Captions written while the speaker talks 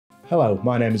Hello,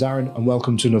 my name is Aaron and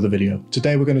welcome to another video.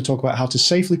 Today we're going to talk about how to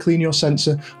safely clean your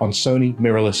sensor on Sony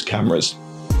mirrorless cameras.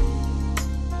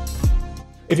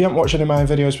 If you haven't watched any of my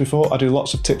videos before, I do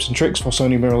lots of tips and tricks for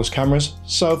Sony mirrorless cameras,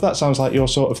 so if that sounds like your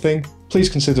sort of thing, please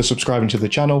consider subscribing to the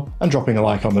channel and dropping a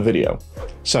like on the video.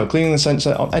 So cleaning the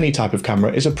sensor on any type of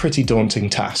camera is a pretty daunting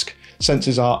task.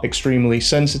 Sensors are extremely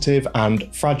sensitive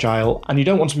and fragile, and you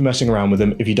don't want to be messing around with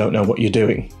them if you don't know what you're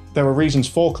doing. There are reasons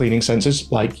for cleaning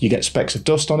sensors, like you get specks of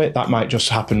dust on it. That might just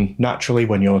happen naturally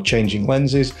when you're changing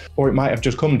lenses, or it might have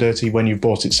just come dirty when you've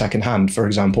bought it secondhand, for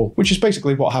example, which is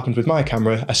basically what happened with my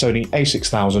camera, a Sony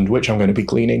a6000, which I'm going to be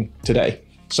cleaning today.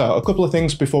 So a couple of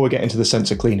things before we get into the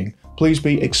sensor cleaning. Please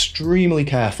be extremely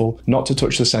careful not to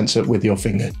touch the sensor with your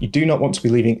finger. You do not want to be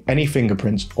leaving any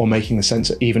fingerprints or making the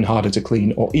sensor even harder to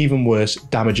clean, or even worse,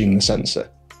 damaging the sensor.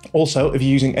 Also, if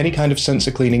you're using any kind of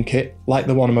sensor cleaning kit, like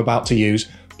the one I'm about to use,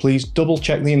 please double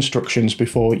check the instructions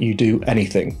before you do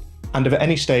anything. And if at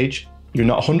any stage you're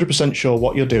not 100% sure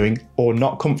what you're doing or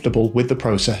not comfortable with the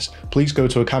process, please go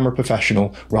to a camera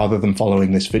professional rather than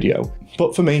following this video.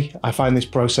 But for me, I find this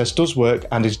process does work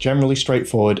and is generally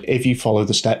straightforward if you follow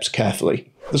the steps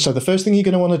carefully. So the first thing you're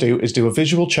going to want to do is do a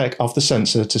visual check of the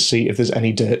sensor to see if there's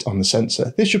any dirt on the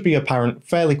sensor. This should be apparent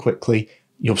fairly quickly.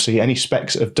 You'll see any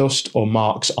specks of dust or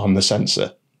marks on the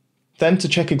sensor. Then, to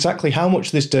check exactly how much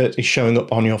this dirt is showing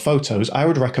up on your photos, I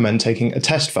would recommend taking a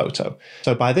test photo.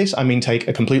 So by this I mean take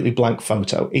a completely blank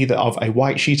photo, either of a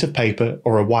white sheet of paper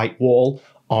or a white wall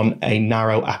on a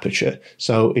narrow aperture.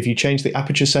 So if you change the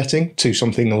aperture setting to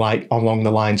something like along the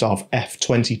lines of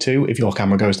f22 if your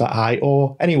camera goes that high,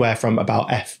 or anywhere from about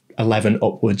f11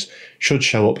 upwards, should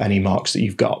show up any marks that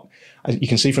you've got. As you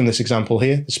can see from this example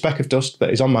here, the speck of dust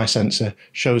that is on my sensor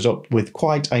shows up with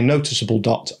quite a noticeable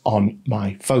dot on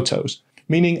my photos,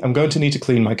 meaning I'm going to need to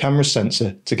clean my camera's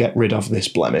sensor to get rid of this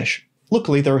blemish.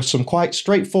 Luckily, there are some quite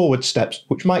straightforward steps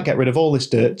which might get rid of all this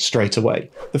dirt straight away.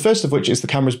 The first of which is the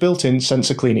camera's built-in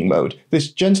sensor cleaning mode.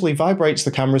 This gently vibrates the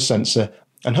camera's sensor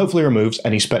and hopefully removes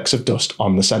any specks of dust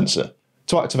on the sensor.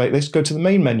 To activate this, go to the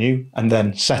main menu and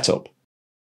then Setup.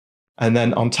 And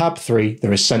then on tab 3,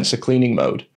 there is Sensor Cleaning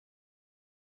Mode.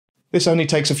 This only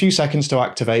takes a few seconds to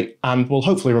activate and will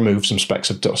hopefully remove some specks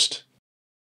of dust.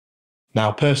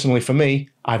 Now, personally for me,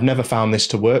 I've never found this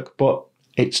to work, but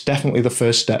it's definitely the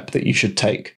first step that you should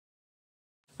take.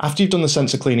 After you've done the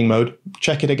sensor cleaning mode,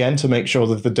 check it again to make sure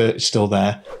that the dirt is still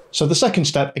there. So the second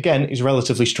step, again, is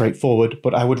relatively straightforward,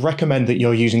 but I would recommend that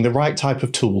you're using the right type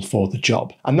of tool for the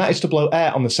job. And that is to blow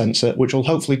air on the sensor, which will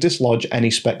hopefully dislodge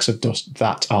any specks of dust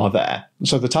that are there.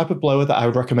 So the type of blower that I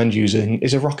would recommend using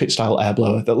is a rocket-style air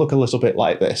blower that look a little bit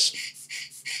like this.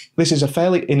 This is a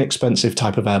fairly inexpensive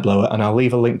type of air blower, and I'll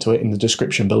leave a link to it in the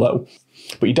description below.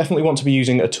 But you definitely want to be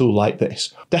using a tool like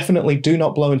this. Definitely do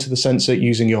not blow into the sensor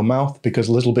using your mouth, because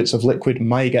little bits of liquid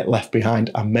may get left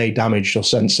behind and may damage your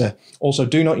sensor. Also,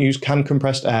 do not use canned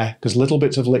compressed air, because little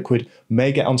bits of liquid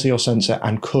may get onto your sensor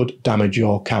and could damage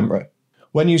your camera.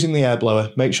 When using the air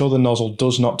blower, make sure the nozzle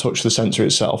does not touch the sensor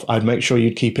itself. I'd make sure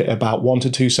you'd keep it about 1 to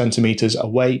 2 centimeters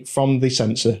away from the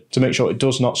sensor to make sure it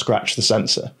does not scratch the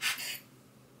sensor.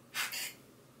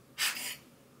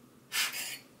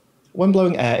 When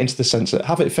blowing air into the sensor,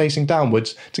 have it facing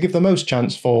downwards to give the most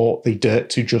chance for the dirt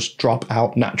to just drop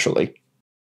out naturally.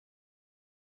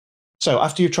 So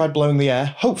after you've tried blowing the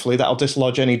air, hopefully that'll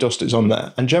dislodge any dust that's on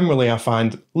there. And generally I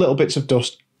find little bits of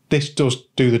dust, this does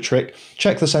do the trick.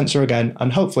 Check the sensor again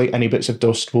and hopefully any bits of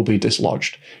dust will be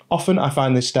dislodged. Often I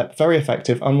find this step very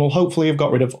effective and will hopefully have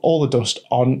got rid of all the dust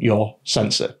on your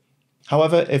sensor.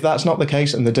 However, if that's not the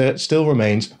case and the dirt still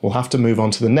remains, we'll have to move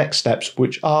on to the next steps,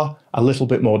 which are a little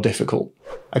bit more difficult.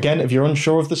 Again, if you're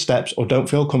unsure of the steps or don't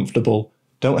feel comfortable,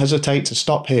 don't hesitate to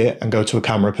stop here and go to a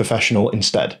camera professional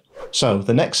instead. So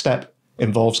the next step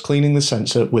involves cleaning the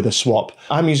sensor with a swab.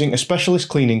 I'm using a specialist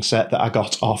cleaning set that I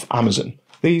got off Amazon.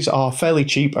 These are fairly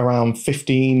cheap, around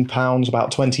 £15,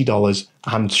 about $20,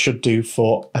 and should do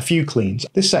for a few cleans.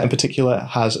 This set in particular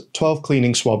has 12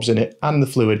 cleaning swabs in it and the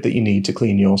fluid that you need to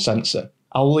clean your sensor.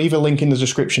 I'll leave a link in the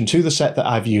description to the set that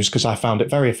I've used because I found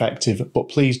it very effective, but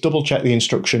please double check the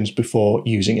instructions before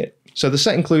using it. So the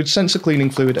set includes sensor cleaning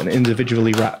fluid and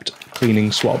individually wrapped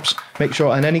cleaning swabs. Make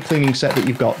sure on any cleaning set that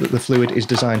you've got that the fluid is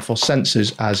designed for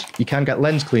sensors, as you can get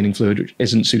lens cleaning fluid which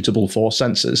isn't suitable for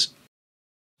sensors.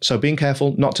 So being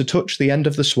careful not to touch the end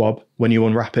of the swab when you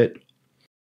unwrap it.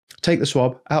 Take the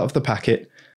swab out of the packet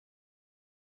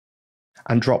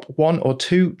and drop 1 or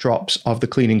 2 drops of the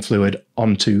cleaning fluid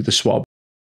onto the swab.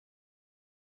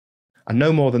 And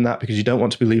no more than that, because you don't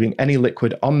want to be leaving any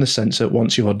liquid on the sensor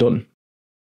once you're done.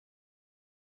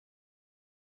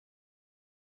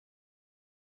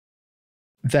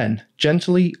 Then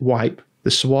gently wipe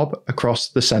the swab across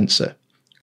the sensor,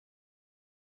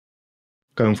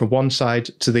 going from one side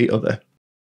to the other.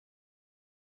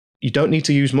 You don't need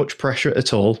to use much pressure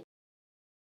at all.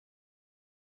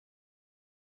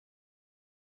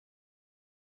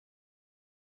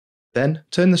 Then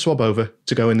turn the swab over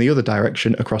to go in the other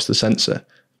direction across the sensor.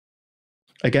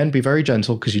 Again, be very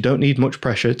gentle because you don't need much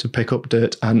pressure to pick up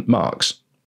dirt and marks.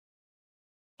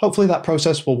 Hopefully that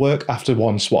process will work after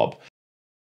one swab.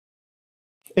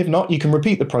 If not, you can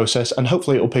repeat the process and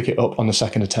hopefully it will pick it up on the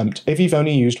second attempt. If you've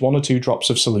only used 1 or 2 drops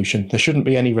of solution, there shouldn't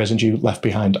be any residue left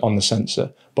behind on the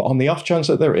sensor. But on the off chance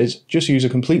that there is, just use a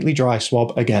completely dry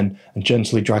swab again and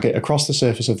gently drag it across the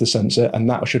surface of the sensor, and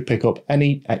that should pick up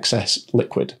any excess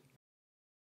liquid.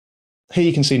 Here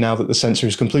you can see now that the sensor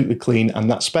is completely clean and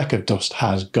that speck of dust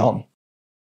has gone.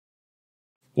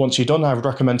 Once you're done, I would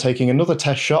recommend taking another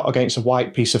test shot against a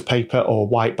white piece of paper or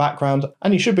white background,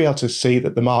 and you should be able to see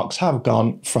that the marks have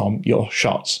gone from your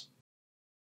shots.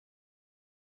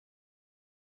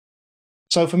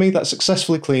 So for me, that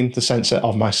successfully cleaned the sensor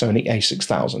of my Sony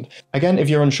a6000. Again, if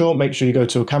you're unsure, make sure you go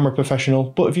to a camera professional,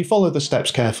 but if you follow the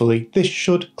steps carefully, this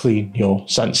should clean your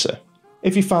sensor.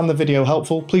 If you found the video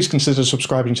helpful, please consider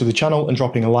subscribing to the channel and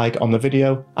dropping a like on the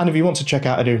video, and if you want to check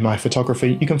out any of my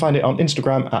photography, you can find it on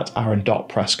Instagram at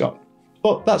aaron.prescott.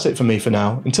 But that's it for me for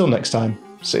now. Until next time,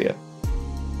 see ya.